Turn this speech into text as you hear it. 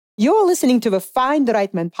You're listening to the Find the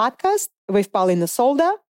Right Man podcast with Paulina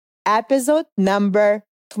Solda, episode number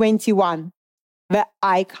 21, The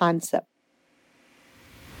I Concept.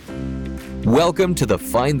 Welcome to the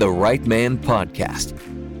Find the Right Man podcast.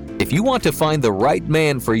 If you want to find the right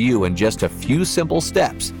man for you in just a few simple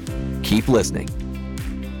steps, keep listening.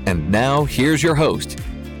 And now, here's your host,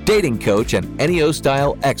 dating coach and NEO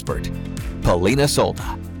style expert, Paulina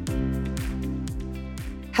Solda.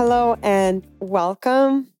 Hello and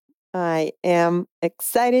welcome. I am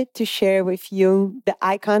excited to share with you the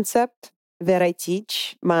I concept that I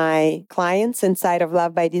teach my clients inside of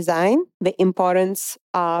Love by Design, the importance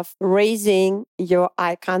of raising your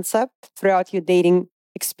I concept throughout your dating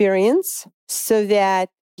experience so that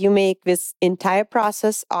you make this entire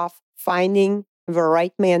process of finding the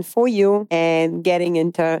right man for you and getting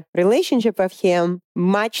into relationship with him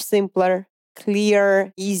much simpler,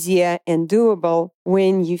 clear, easier, and doable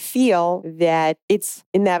when you feel that it's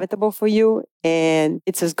inevitable for you and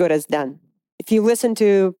it's as good as done. If you listen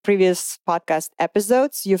to previous podcast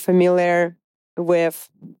episodes, you're familiar with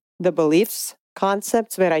the beliefs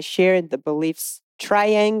concepts where I shared the beliefs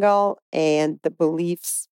triangle and the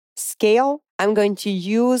beliefs scale. I'm going to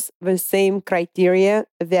use the same criteria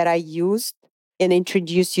that I used and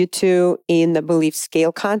introduce you to in the belief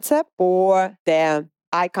scale concept or the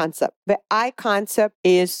I concept. The I concept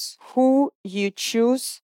is who you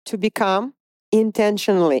choose to become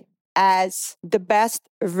intentionally as the best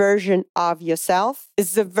version of yourself.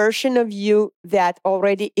 Is the version of you that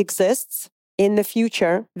already exists in the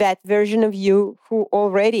future, that version of you who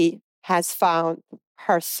already has found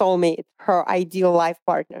her soulmate, her ideal life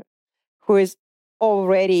partner, who is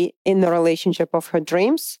already in the relationship of her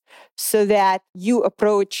dreams, so that you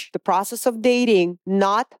approach the process of dating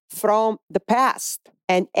not from the past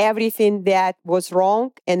and everything that was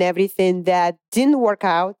wrong and everything that didn't work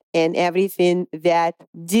out and everything that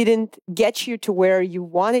didn't get you to where you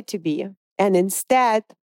wanted to be, and instead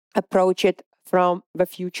approach it from the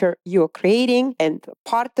future you're creating. And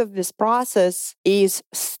part of this process is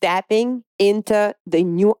stepping into the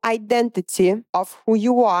new identity of who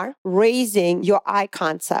you are, raising your I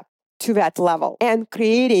concept to that level and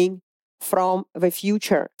creating from the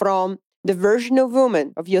future, from the version of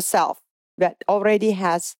woman of yourself that already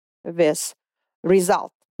has this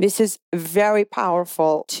result. This is very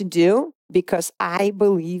powerful to do because I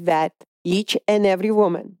believe that each and every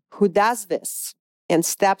woman who does this and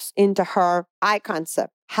steps into her I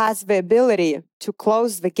concept has the ability to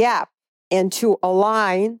close the gap and to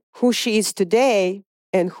align who she is today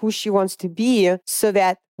and who she wants to be, so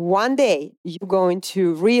that one day you're going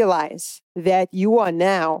to realize that you are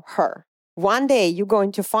now her. One day you're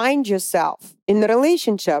going to find yourself in a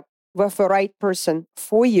relationship with the right person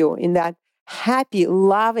for you, in that happy,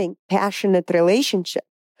 loving, passionate relationship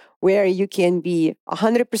where you can be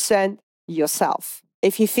 100% yourself.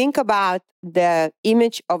 If you think about the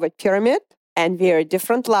image of a pyramid, and there are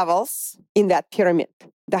different levels in that pyramid,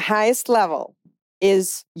 the highest level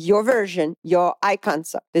is your version, your I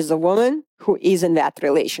concept. Is a woman who is in that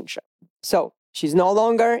relationship. So she's no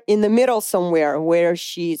longer in the middle somewhere where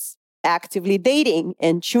she's actively dating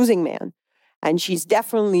and choosing men. And she's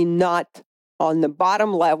definitely not on the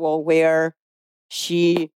bottom level where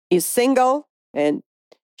she is single and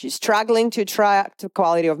she's struggling to attract the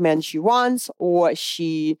quality of men she wants, or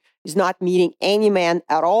she is not meeting any man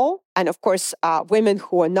at all. And of course, women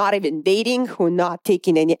who are not even dating, who are not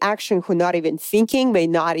taking any action, who are not even thinking, they're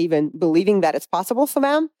not even believing that it's possible for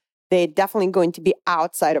them, they're definitely going to be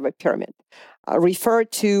outside of a pyramid. Refer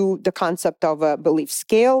to the concept of a belief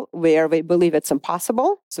scale where they believe it's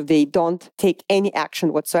impossible. So they don't take any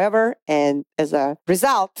action whatsoever. And as a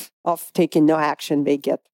result of taking no action, they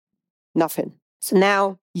get nothing. So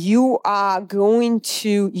now you are going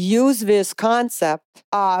to use this concept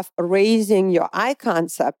of raising your I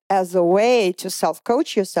concept as a way to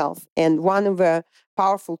self-coach yourself. And one of the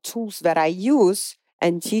powerful tools that I use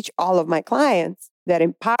and teach all of my clients that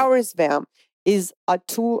empowers them is a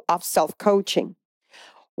tool of self-coaching.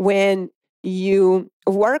 When you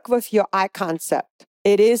work with your I concept,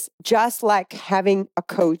 it is just like having a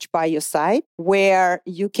coach by your side where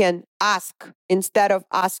you can ask, instead of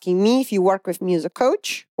asking me if you work with me as a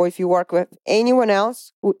coach or if you work with anyone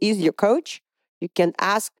else who is your coach, you can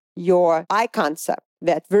ask your I concept,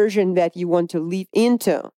 that version that you want to live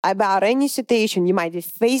into, about any situation you might be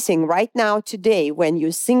facing right now today when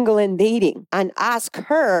you're single and dating, and ask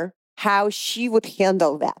her how she would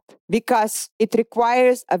handle that. Because it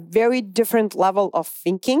requires a very different level of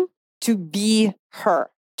thinking to be her,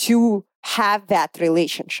 to have that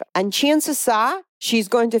relationship. And chances are she's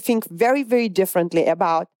going to think very, very differently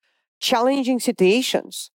about challenging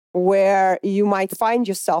situations where you might find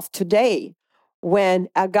yourself today when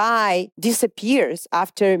a guy disappears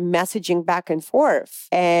after messaging back and forth,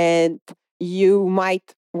 and you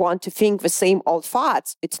might want to think the same old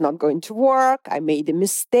thoughts. It's not going to work. I made a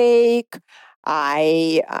mistake.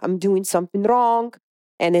 I'm doing something wrong.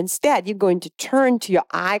 And instead, you're going to turn to your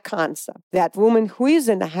I concept. That woman who is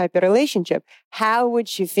in a happy relationship, how would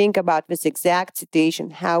she think about this exact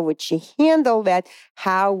situation? How would she handle that?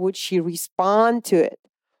 How would she respond to it?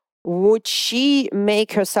 Would she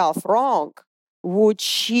make herself wrong? Would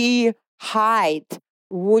she hide?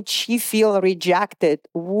 Would she feel rejected?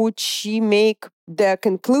 Would she make the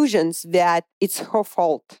conclusions that it's her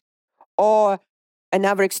fault? Or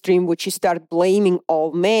another extreme, would she start blaming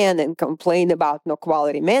all men and complain about no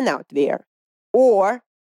quality men out there? Or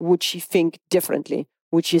would she think differently?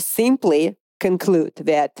 Would she simply conclude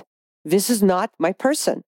that this is not my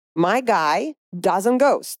person? My guy doesn't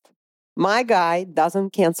ghost. My guy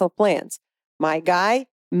doesn't cancel plans. My guy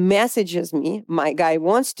messages me. My guy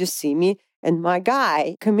wants to see me. And my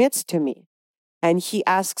guy commits to me. And he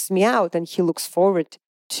asks me out and he looks forward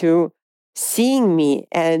to seeing me.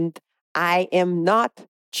 And I am not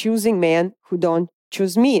choosing men who don't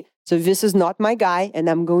choose me. So this is not my guy, and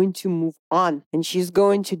I'm going to move on. And she's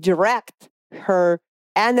going to direct her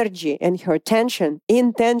energy and her attention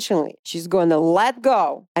intentionally. She's going to let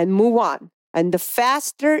go and move on. And the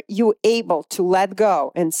faster you're able to let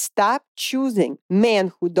go and stop choosing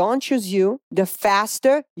men who don't choose you, the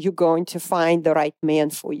faster you're going to find the right man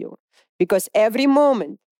for you. Because every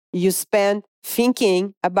moment you spend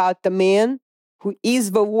thinking about the man who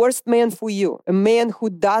is the worst man for you, a man who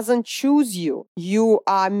doesn't choose you, you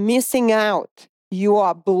are missing out. You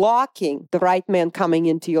are blocking the right man coming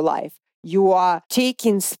into your life. You are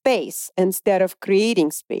taking space instead of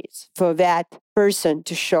creating space for that person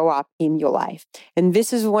to show up in your life. And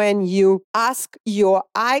this is when you ask your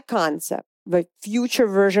I concept, the future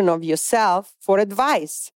version of yourself, for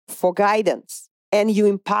advice, for guidance, and you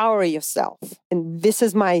empower yourself. And this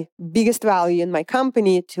is my biggest value in my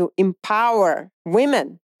company, to empower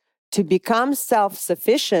women to become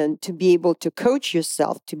self-sufficient, to be able to coach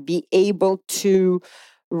yourself, to be able to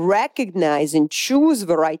recognize and choose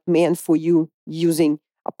the right man for you using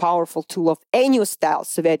a powerful tool of Enneagram style,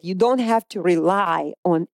 so that you don't have to rely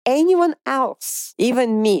on anyone else,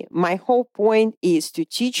 even me. My whole point is to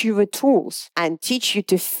teach you the tools and teach you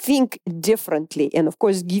to think differently, and of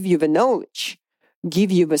course, give you the knowledge,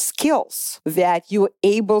 give you the skills that you're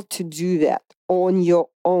able to do that on your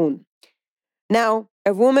own. Now,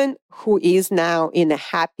 a woman who is now in a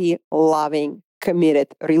happy, loving,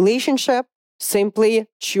 committed relationship simply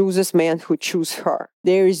chooses men who choose her.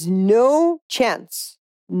 There is no chance,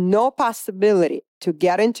 no possibility to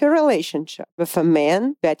get into a relationship with a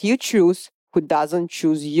man that you choose who doesn't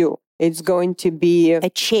choose you. It's going to be a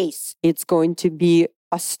chase. It's going to be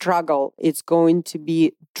a struggle. It's going to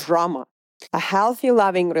be drama. A healthy,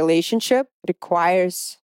 loving relationship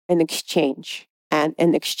requires an exchange. And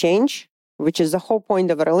an exchange, which is the whole point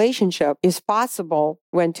of a relationship, is possible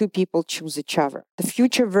when two people choose each other. The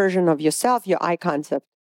future version of yourself, your I concept,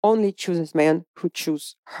 only chooses men who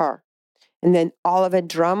choose her. And then all of that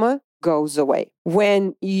drama goes away.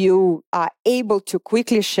 When you are able to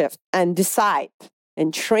quickly shift and decide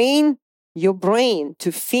and train your brain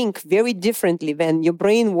to think very differently when your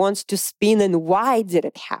brain wants to spin, and why did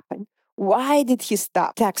it happen? Why did he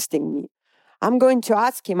stop texting me? I'm going to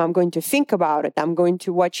ask him. I'm going to think about it. I'm going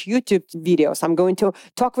to watch YouTube videos. I'm going to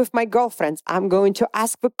talk with my girlfriends. I'm going to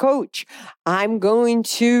ask the coach. I'm going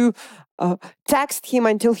to text him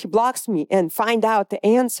until he blocks me and find out the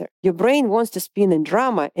answer. Your brain wants to spin in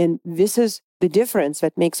drama. And this is the difference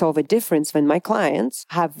that makes all the difference when my clients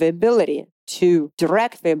have the ability to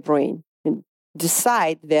direct their brain and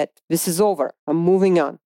decide that this is over. I'm moving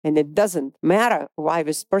on. And it doesn't matter why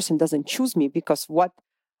this person doesn't choose me, because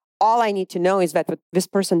all I need to know is that this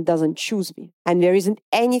person doesn't choose me. And there isn't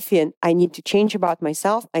anything I need to change about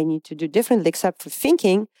myself. I need to do differently, except for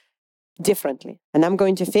thinking differently. And I'm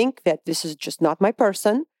going to think that this is just not my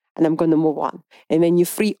person, and I'm going to move on. And when you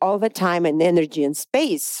free all the time and energy and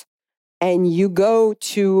space, and you go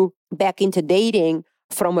back into dating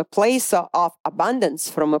from a place of abundance,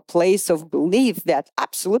 from a place of belief that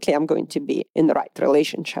absolutely I'm going to be in the right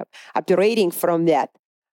relationship, operating from that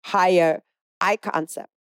higher I concept,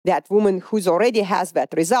 that woman who's already has that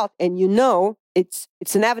result, and you know it's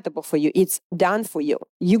inevitable for you, it's done for you,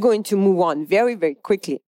 you're going to move on very, very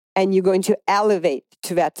quickly, and you're going to elevate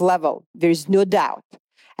to that level. There's no doubt.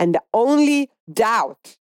 And the only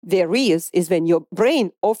doubt there is when your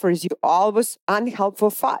brain offers you all those unhelpful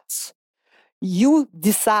thoughts. You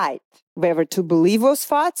decide whether to believe those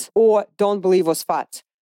thoughts or don't believe those thoughts.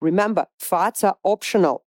 Remember, thoughts are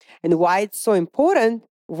optional. And why it's so important,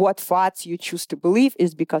 what thoughts you choose to believe,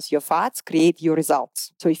 is because your thoughts create your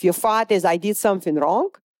results. So if your thought is, I did something wrong,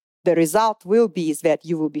 the result will be is that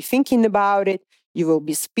you will be thinking about it, you will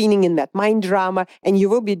be spinning in that mind drama, and you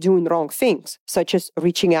will be doing wrong things, such as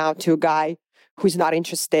reaching out to a guy who's not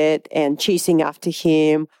interested and chasing after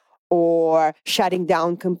him, or shutting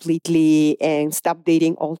down completely and stop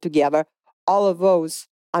dating altogether. All of those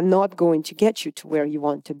are not going to get you to where you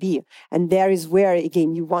want to be. And there is where,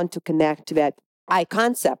 again, you want to connect to that I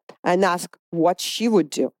concept and ask what she would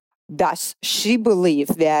do. Does she believe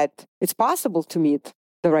that it's possible to meet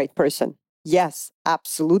the right person? Yes,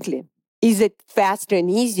 absolutely. Is it faster and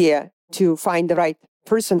easier to find the right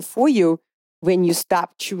person for you when you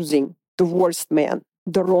stop choosing the worst man,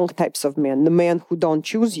 the wrong types of men, the men who don't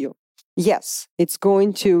choose you? Yes, it's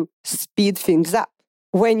going to speed things up.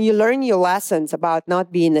 When you learn your lessons about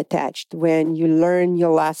not being attached, when you learn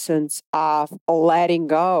your lessons of letting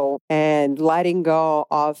go and letting go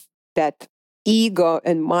of that ego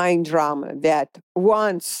and mind drama that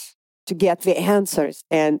wants to get the answers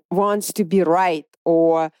and wants to be right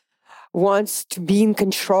or wants to be in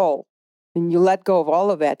control, and you let go of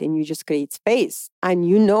all of that and you just create space, and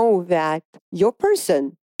you know that your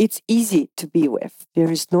person, it's easy to be with.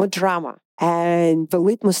 There is no drama. And the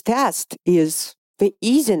litmus test is the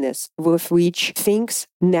easiness with which things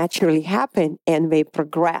naturally happen and they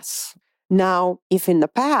progress. Now, if in the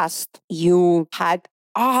past you had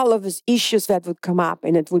all of these issues that would come up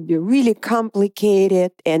and it would be really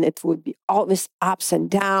complicated and it would be all these ups and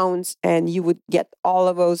downs and you would get all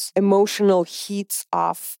of those emotional heats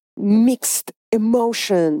of mixed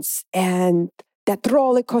emotions and that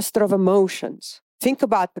roller coaster of emotions. Think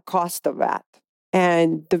about the cost of that.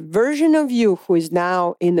 And the version of you who is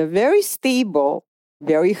now in a very stable,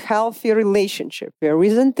 very healthy relationship, there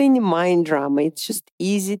isn't any mind drama, it's just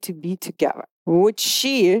easy to be together. Would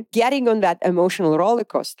she, getting on that emotional roller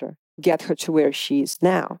coaster, get her to where she is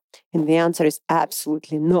now? And the answer is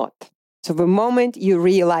absolutely not. So the moment you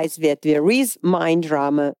realize that there is mind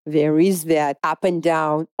drama, there is that up and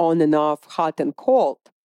down, on and off, hot and cold,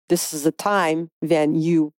 this is the time when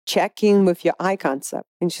you check in with your I concept,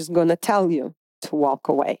 and she's going to tell you to walk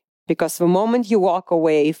away. Because the moment you walk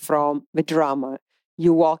away from the drama,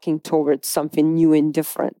 you're walking towards something new and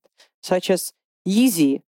different, such as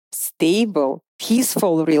easy, stable,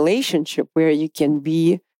 peaceful relationship where you can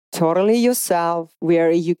be totally yourself,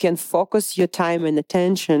 where you can focus your time and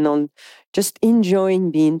attention on just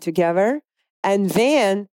enjoying being together, and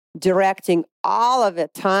then directing all of the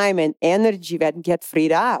time and energy that get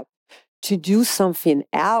freed up to do something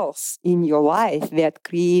else in your life that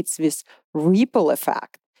creates this ripple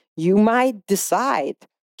effect. You might decide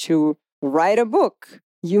to write a book.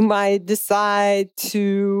 You might decide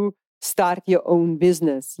to start your own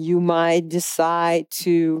business. You might decide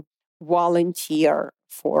to volunteer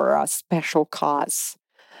for a special cause.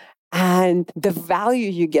 And the value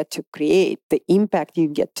you get to create, the impact you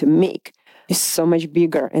get to make is so much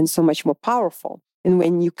bigger and so much more powerful. And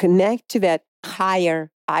when you connect to that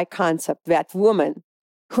higher I concept, that woman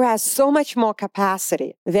who has so much more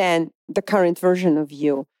capacity than the current version of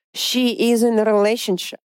you, she is in a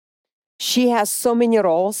relationship. She has so many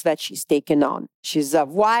roles that she's taken on. She's a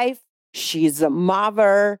wife, she's a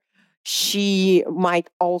mother, she might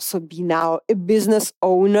also be now a business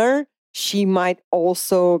owner. She might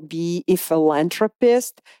also be a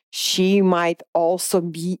philanthropist. She might also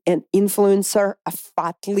be an influencer, a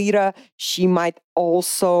thought leader. She might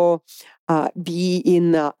also be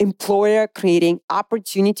in employer, creating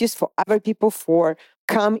opportunities for other people for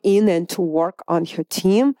come in and to work on her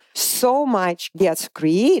team. So much gets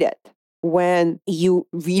created when you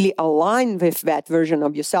really align with that version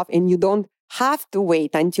of yourself, and you don't have to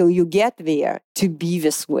wait until you get there to be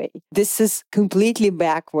this way. This is completely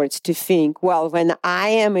backwards to think, well, when I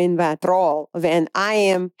am in that role, then I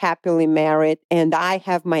am happily married and I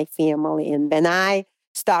have my family, and then I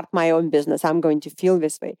start my own business, I'm going to feel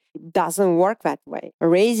this way. It doesn't work that way.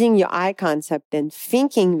 Raising your I concept and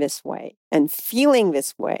thinking this way and feeling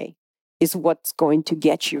this way is what's going to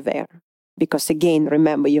get you there. Because again,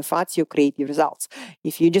 remember, your thoughts, you create your results.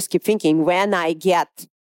 If you just keep thinking, when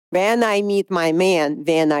I meet my man,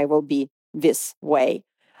 then I will be this way.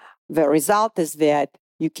 The result is that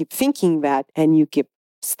you keep thinking that and you keep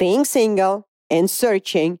staying single and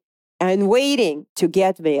searching and waiting to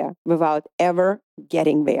get there without ever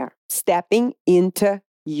getting there. Stepping into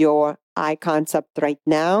your I concept right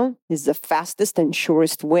now is the fastest and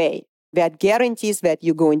surest way that guarantees that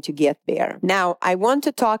you're going to get there. Now, I want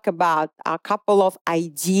to talk about a couple of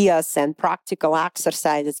ideas and practical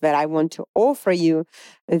exercises that I want to offer you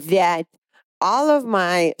that all of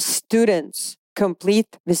my students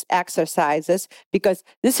complete these exercises because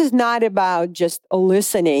this is not about just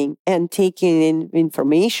listening and taking in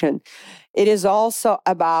information. It is also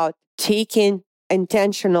about taking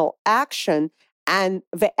intentional action, and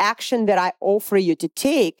the action that I offer you to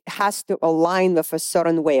take has to align with a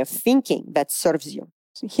certain way of thinking that serves you.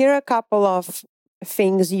 So here are a couple of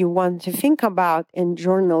things you want to think about and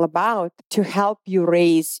journal about to help you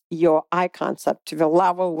raise your I concept to the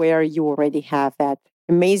level where you already have that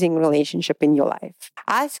amazing relationship in your life.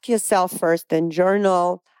 Ask yourself first and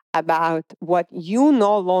journal about what you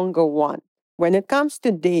no longer want when it comes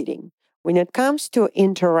to dating, when it comes to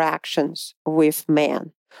interactions with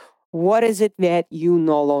men. What is it that you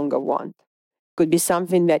no longer want? Could be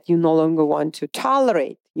something that you no longer want to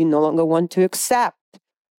tolerate, you no longer want to accept.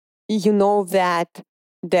 You know that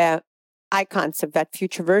the I concept, that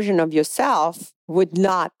future version of yourself, would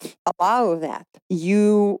not allow that.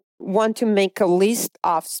 You want to make a list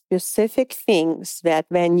of specific things that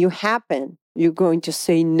when you happen, you're going to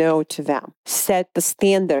say no to them. Set the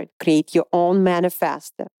standard, create your own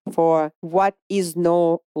manifesto for what is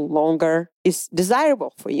no longer is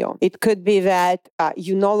desirable for you. It could be that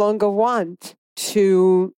you no longer want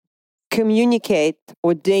to communicate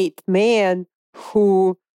or date men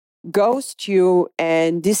who ghost you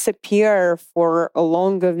and disappear for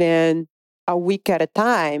longer than a week at a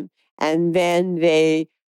time, and then they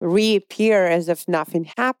reappear as if nothing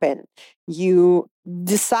happened. You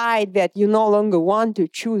decide that you no longer want to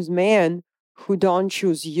choose men who don't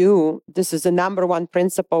choose you. This is the number one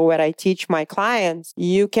principle where I teach my clients.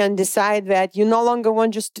 You can decide that you no longer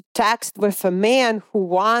want just to text with a man who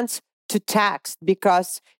wants to text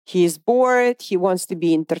because he's bored, he wants to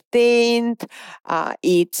be entertained.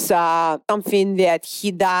 It's something that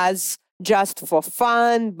he does just for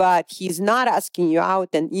fun, but he's not asking you out.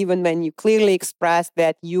 And even when you clearly express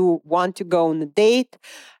that you want to go on a date,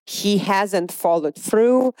 he hasn't followed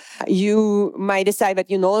through. You might decide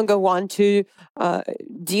that you no longer want to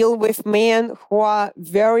deal with men who are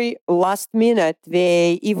very last minute.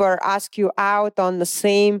 They either ask you out on the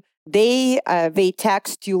same day, they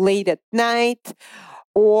text you late at night,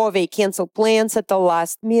 or they cancel plans at the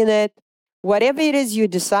last minute. Whatever it is you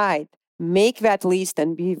decide, make that list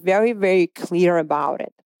and be very, very clear about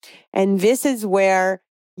it. And this is where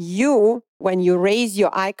you, when you raise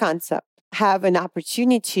your I concept, have an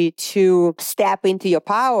opportunity to step into your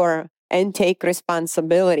power and take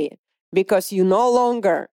responsibility, because you no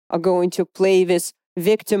longer are going to play this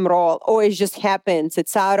victim role. Oh, it just happens.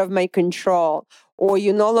 It's out of my control. Or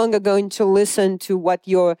you're no longer going to listen to what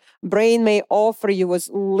your brain may offer you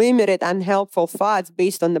as limited, unhelpful thoughts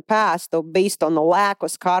based on the past or based on the lack or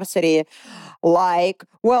scarcity. Like,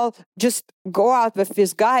 well, just go out with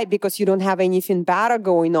this guy because you don't have anything better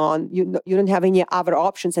going on. You don't have any other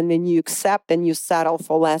options. And then you accept and you settle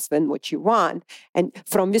for less than what you want. And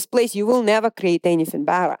from this place, you will never create anything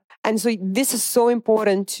better. And so this is so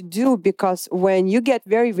important to do, because when you get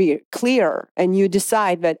very, very clear and you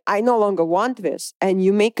decide that I no longer want this, and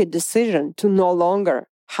you make a decision to no longer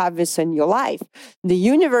have this in your life, the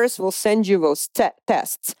universe will send you those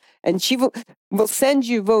tests, and she will send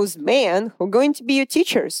you those men who are going to be your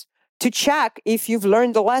teachers to check if you've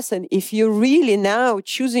learned the lesson, if you're really now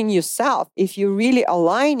choosing yourself, if you're really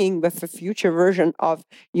aligning with the future version of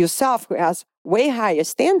yourself who has way higher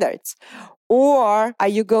standards. Or are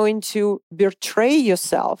you going to betray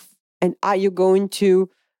yourself? And are you going to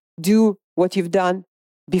do what you've done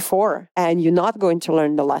before? And you're not going to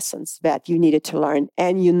learn the lessons that you needed to learn.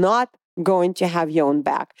 And you're not going to have your own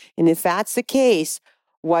back. And if that's the case,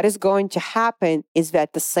 what is going to happen is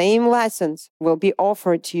that the same lessons will be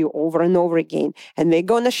offered to you over and over again. And they're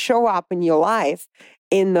going to show up in your life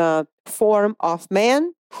in the form of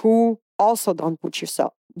men who also don't put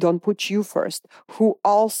you first, who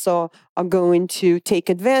also are going to take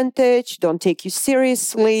advantage, don't take you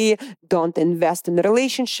seriously, don't invest in the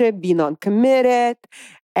relationship, be non-committed.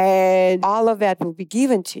 And all of that will be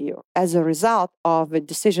given to you as a result of the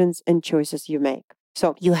decisions and choices you make.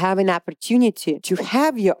 So you have an opportunity to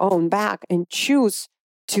have your own back and choose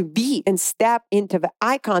to be and step into the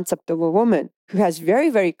I concept of a woman who has very,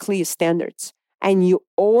 very clear standards. And you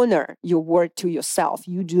honor your word to yourself.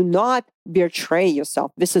 You do not betray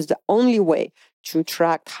yourself. This is the only way to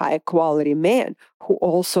attract high quality men who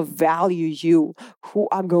also value you, who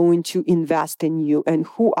are going to invest in you, and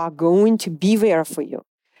who are going to be there for you.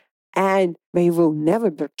 And they will never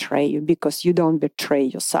betray you because you don't betray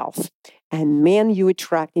yourself. And men you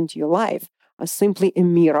attract into your life are simply a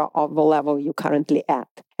mirror of the level you're currently at.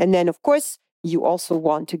 And then, of course, you also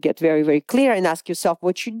want to get very, very clear and ask yourself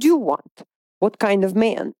what you do want. What kind of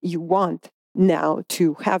man you want now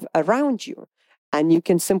to have around you. And you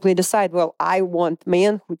can simply decide, well, I want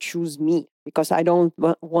men who choose me because I don't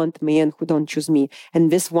want men who don't choose me.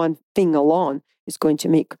 And this one thing alone is going to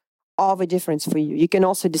make all the difference for you. You can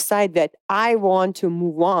also decide that I want to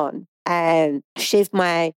move on and shift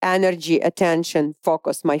my energy, attention,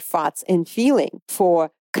 focus, my thoughts and feeling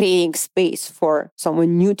for creating space for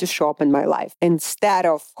someone new to show up in my life instead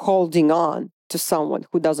of holding on to someone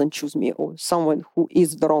who doesn't choose me or someone who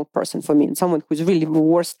is the wrong person for me and someone who's really the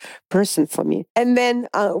worst person for me. And then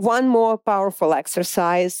one more powerful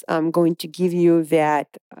exercise I'm going to give you that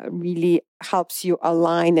really helps you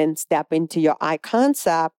align and step into your I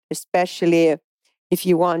concept, especially if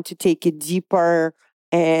you want to take it deeper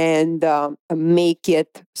and make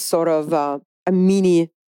it sort of a mini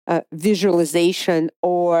visualization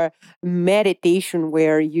or meditation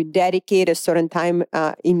where you dedicate a certain time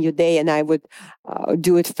in your day. And I would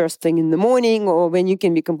do it first thing in the morning or when you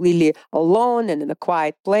can be completely alone and in a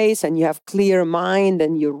quiet place and you have clear mind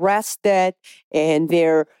and you're rested and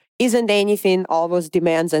there isn't anything, all those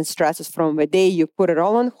demands and stresses from the day, you put it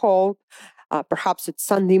all on hold. Perhaps it's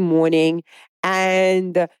Sunday morning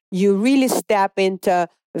and you really step into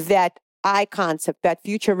that I concept, that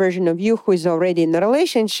future version of you who is already in a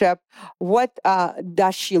relationship. What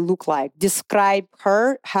does she look like? Describe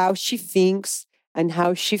her, how she thinks and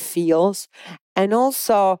how she feels. And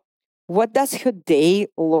also, what does her day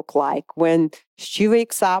look like when she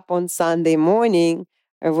wakes up on Sunday morning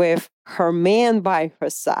with her man by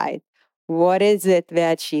her side? What is it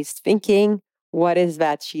that she's thinking? What is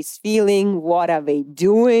that she's feeling? What are they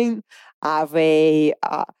doing? Are they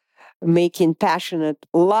making passionate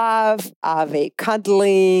love? Are they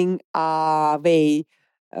cuddling? Are they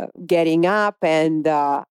getting up and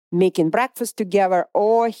making breakfast together?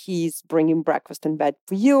 Or he's bringing breakfast in bed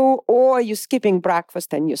for you? Or you're skipping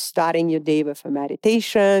breakfast and you're starting your day with a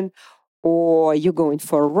meditation? Or you're going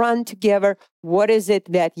for a run together? What is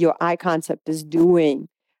it that your I concept is doing?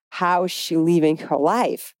 How is she living her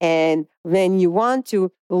life? And when you want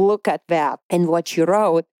to look at that and what you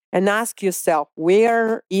wrote and ask yourself,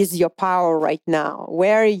 where is your power right now?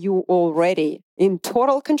 Where are you already in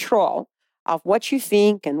total control of what you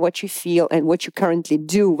think and what you feel and what you currently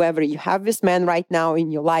do, whether you have this man right now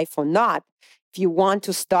in your life or not? If you want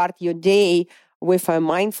to start your day with a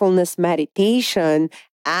mindfulness meditation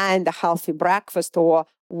and a healthy breakfast or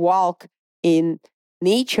walk in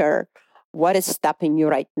nature, what is stopping you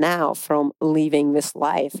right now from living this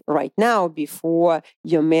life right now before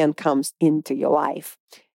your man comes into your life?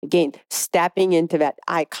 Again, stepping into that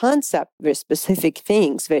I concept, very specific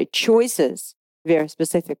things, very choices, very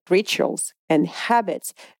specific rituals and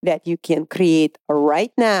habits that you can create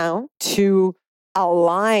right now to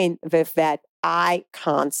align with that I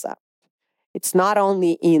concept. It's not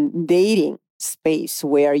only in dating space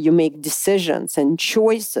where you make decisions and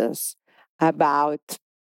choices about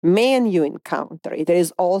man you encounter. It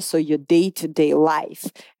is also your day-to-day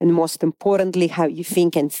life. And most importantly, how you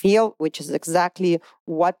think and feel, which is exactly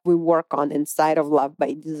what we work on inside of Love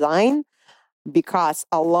by Design. Because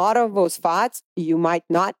a lot of those thoughts, you might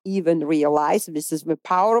not even realize. This is the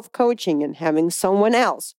power of coaching and having someone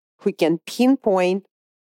else who can pinpoint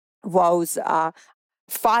those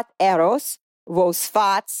thought arrows, those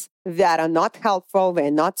thoughts that are not helpful, they're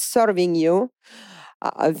not serving you,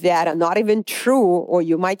 that are not even true, or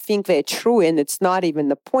you might think they're true, and it's not even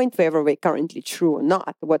the point whether they're currently true or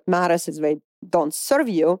not. What matters is they don't serve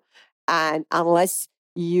you, and unless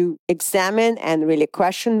you examine and really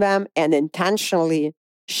question them and intentionally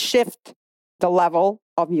shift the level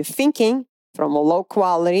of your thinking from a low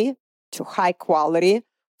quality to high quality,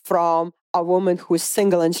 from a woman who is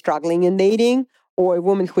single and struggling in dating, or a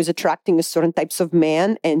woman who is attracting a certain types of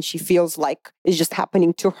man and she feels like it's just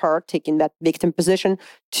happening to her, taking that victim position,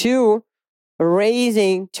 to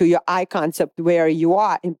raising to your I concept where you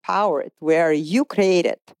are empowered, where you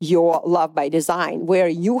created your Love by Design, where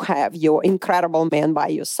you have your incredible man by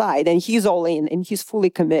your side and he's all in and he's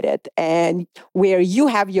fully committed, and where you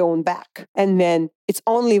have your own back. And then it's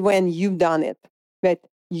only when you've done it that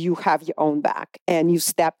you have your own back and you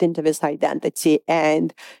stepped into this identity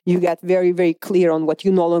and you got very, very clear on what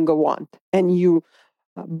you no longer want. And you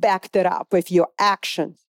backed it up with your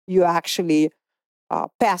actions. You actually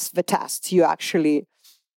passed the test. You actually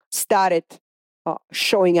started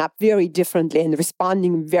showing up very differently and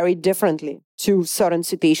responding very differently to certain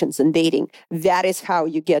situations in dating. That is how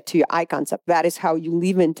you get to your I concept. That is how you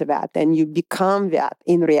live into that and you become that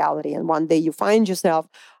in reality. And one day you find yourself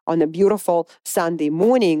on a beautiful Sunday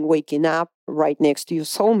morning waking up right next to your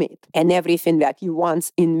soulmate, and everything that you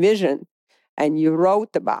once envisioned and you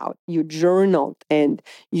wrote about, you journaled and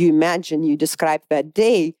you imagined, you described that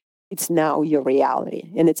day it's now your reality,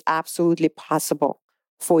 and it's absolutely possible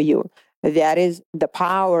for you. That is the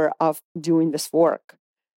power of doing this work.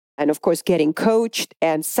 And of course, getting coached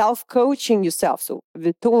and self-coaching yourself. So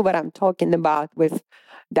the tool that I'm talking about with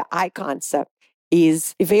the I concept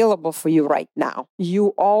is available for you right now.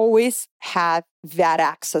 You always have that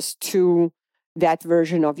access to that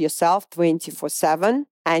version of yourself 24/7,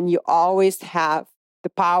 and you always have the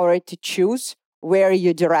power to choose where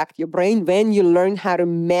you direct your brain when you learn how to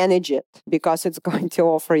manage it, because it's going to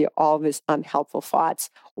offer you all these unhelpful thoughts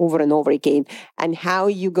over and over again. And how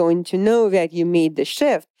you're going to know that you made the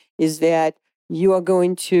shift is that you are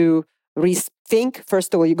going to rethink.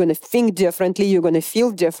 First of all, you're going to think differently, you're going to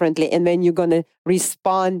feel differently, and then you're going to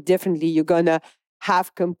respond differently. You're going to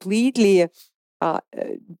have completely,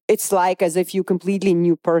 it's like as if you're a completely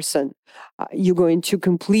new person. You're going to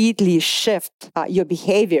completely shift your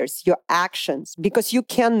behaviors, your actions, because you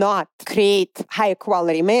cannot create high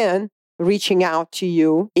quality man reaching out to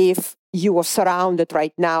you if you are surrounded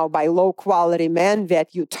right now by low quality men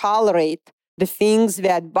that you tolerate the things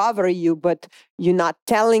that bother you, but you're not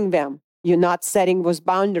telling them. You're not setting those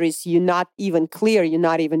boundaries. You're not even clear. You're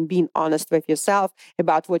not even being honest with yourself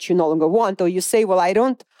about what you no longer want. Or you say, well, I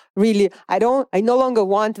no longer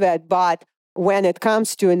want that, but when it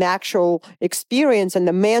comes to an actual experience and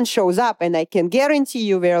the man shows up, and I can guarantee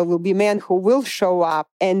you there will be men who will show up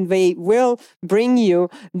and they will bring you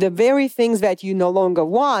the very things that you no longer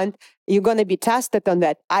want, you're going to be tested on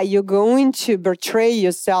that. Are you going to betray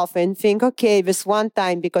yourself and think, okay, this one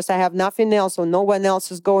time, because I have nothing else or no one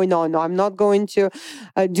else is going on, or I'm not going to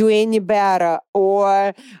do any better,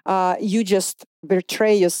 or you just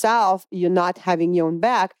betray yourself, you're not having your own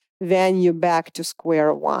back, then you're back to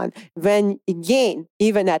square one. Then again,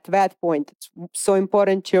 even at that point, it's so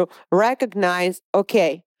important to recognize,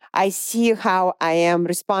 okay, I see how I am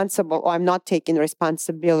responsible, or I'm not taking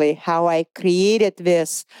responsibility, how I created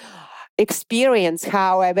this experience,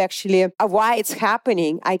 how I've actually, why it's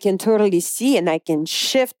happening. I can totally see and I can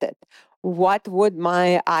shift it. What would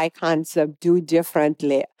my I concept do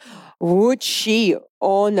differently? Would she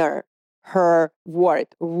honor her word?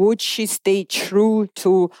 Would she stay true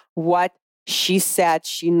to what she said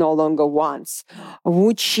she no longer wants?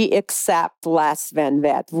 Would she accept less than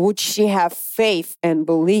that? Would she have faith and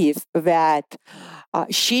believe that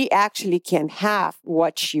she actually can have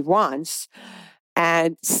what she wants?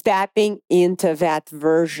 And stepping into that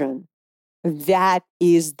version, that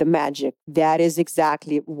is the magic. That is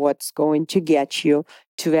exactly what's going to get you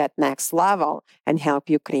to that next level and help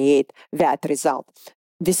you create that result.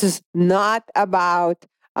 This is not about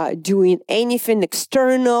doing anything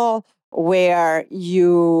external where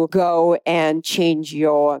you go and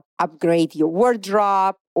upgrade your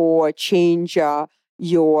wardrobe or change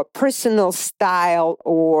your personal style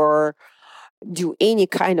or do any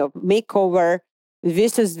kind of makeover.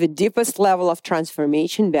 This is the deepest level of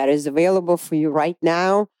transformation that is available for you right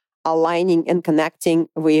now, aligning and connecting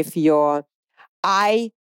with your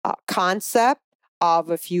I concept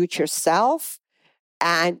of a future self.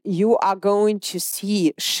 And you are going to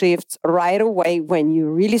see shifts right away when you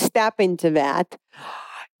really step into that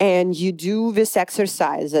and you do these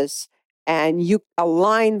exercises and you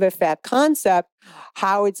align with that concept.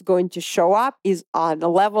 How it's going to show up is on the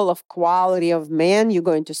level of quality of man. You're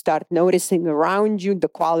going to start noticing around you the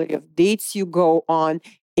quality of dates you go on.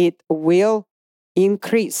 It will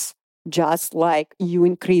increase, just like you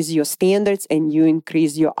increase your standards and you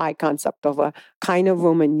increase your I concept of a kind of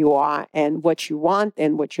woman you are and what you want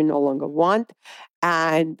and what you no longer want,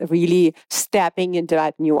 and really stepping into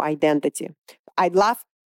that new identity. I'd love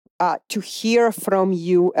to hear from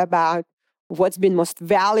you about what's been most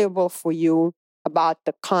valuable for you about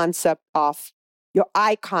the concept of your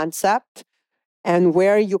I concept and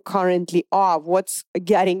where you currently are, what's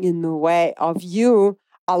getting in the way of you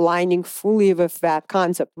aligning fully with that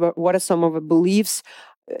concept. What are some of the beliefs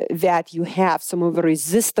that you have, some of the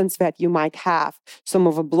resistance that you might have, some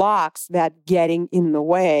of the blocks that getting in the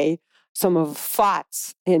way, some of the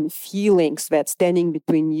thoughts and feelings that's standing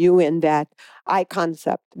between you and that I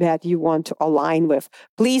concept that you want to align with.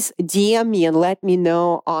 Please DM me and let me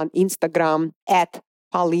know on Instagram at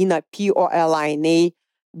Paulina, Polina,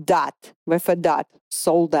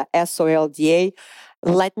 Solda, Solda.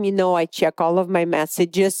 Let me know. I check all of my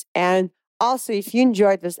messages. And also, if you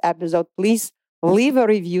enjoyed this episode, please leave a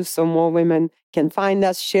review so more women can find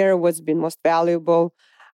us, share what's been most valuable,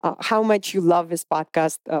 how much you love this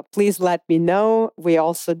podcast. Please let me know. We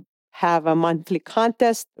also have a monthly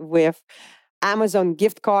contest with Amazon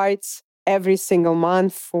gift cards every single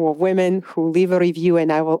month for women who leave a review.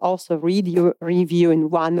 And I will also read your review in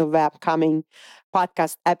one of the upcoming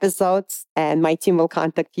podcast episodes. And my team will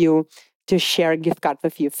contact you to share a gift card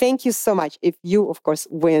with you. Thank you so much. If you, of course,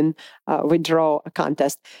 withdraw a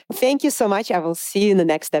contest. Thank you so much. I will see you in the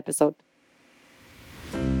next episode.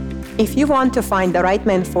 If you want to find the right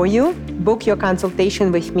man for you, book your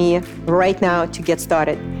consultation with me right now to get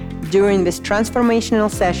started. During this transformational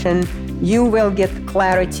session, you will get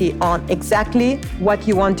clarity on exactly what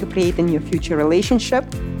you want to create in your future relationship,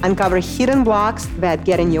 uncover hidden blocks that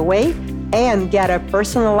get in your way, and get a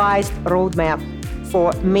personalized roadmap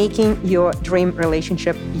for making your dream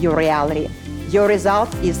relationship your reality. Your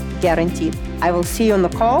result is guaranteed. I will see you on the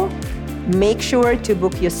call. Make sure to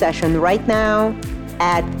book your session right now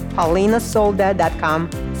at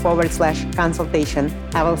paulinasolda.com/consultation.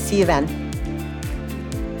 I will see you then.